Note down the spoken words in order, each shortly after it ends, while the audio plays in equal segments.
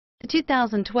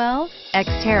2012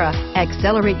 Xterra.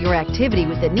 Accelerate your activity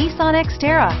with the Nissan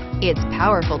Xterra. Its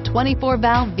powerful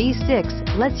 24-valve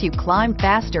V6 lets you climb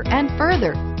faster and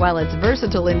further, while its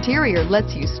versatile interior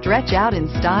lets you stretch out in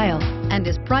style and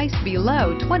is priced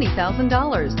below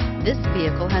 $20,000. This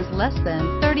vehicle has less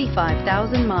than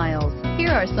 35,000 miles.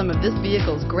 Here are some of this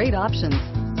vehicle's great options: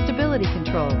 stability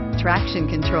control, traction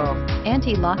control,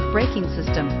 anti-lock braking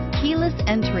system, keyless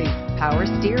entry, power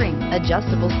steering,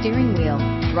 adjustable steering wheel,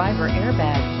 driver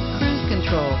airbag, cruise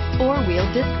control, four-wheel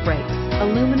disc brakes,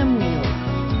 aluminum wheels.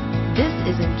 This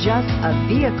isn't just a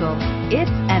vehicle, it's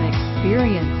an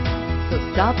experience. So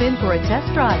stop in for a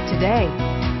test drive today.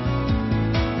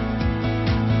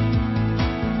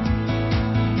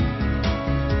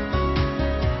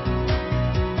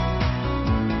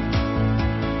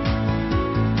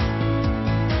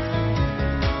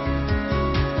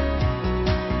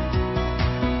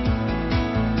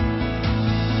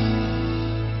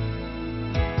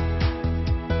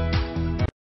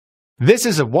 This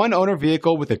is a one-owner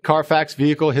vehicle with a Carfax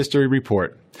Vehicle History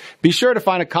Report. Be sure to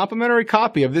find a complimentary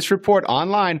copy of this report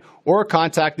online or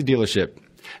contact the dealership.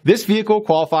 This vehicle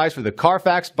qualifies for the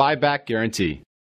Carfax Buyback Guarantee.